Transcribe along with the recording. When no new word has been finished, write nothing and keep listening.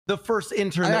the first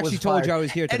intern I that was actually told you I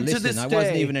was here to and listen. To this I day,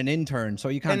 wasn't even an intern, so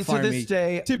you can't and fire to me. this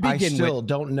day, to I begin still with.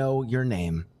 don't know your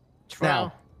name.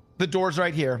 Now, the door's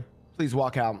right here. Please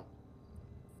walk out.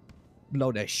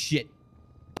 Blow that shit.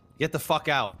 Get the fuck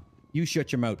out. You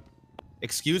shut your mouth.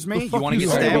 Excuse me? fuck You want to you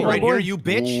get heard stabbed me, right boy? here, you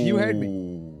bitch? You heard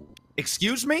me.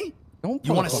 Excuse me? Don't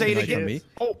You want to say it fucking again? me.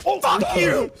 Oh, fuck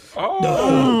you!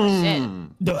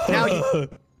 Now you...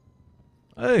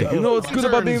 Hey, you know what's good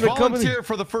about being in the company? Volunteer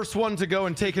for the first one to go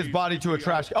and take his body to a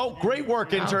trash. Oh, great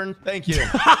work, intern. Thank you.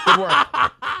 Good work.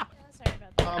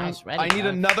 I need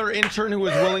another intern who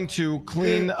is willing to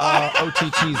clean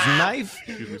OTT's knife.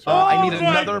 I need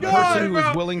another person who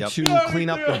is willing to clean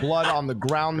up the blood on the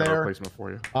ground there. Replacement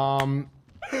for you.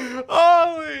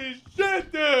 Holy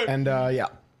shit, dude! And yeah,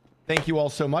 thank you all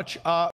so much.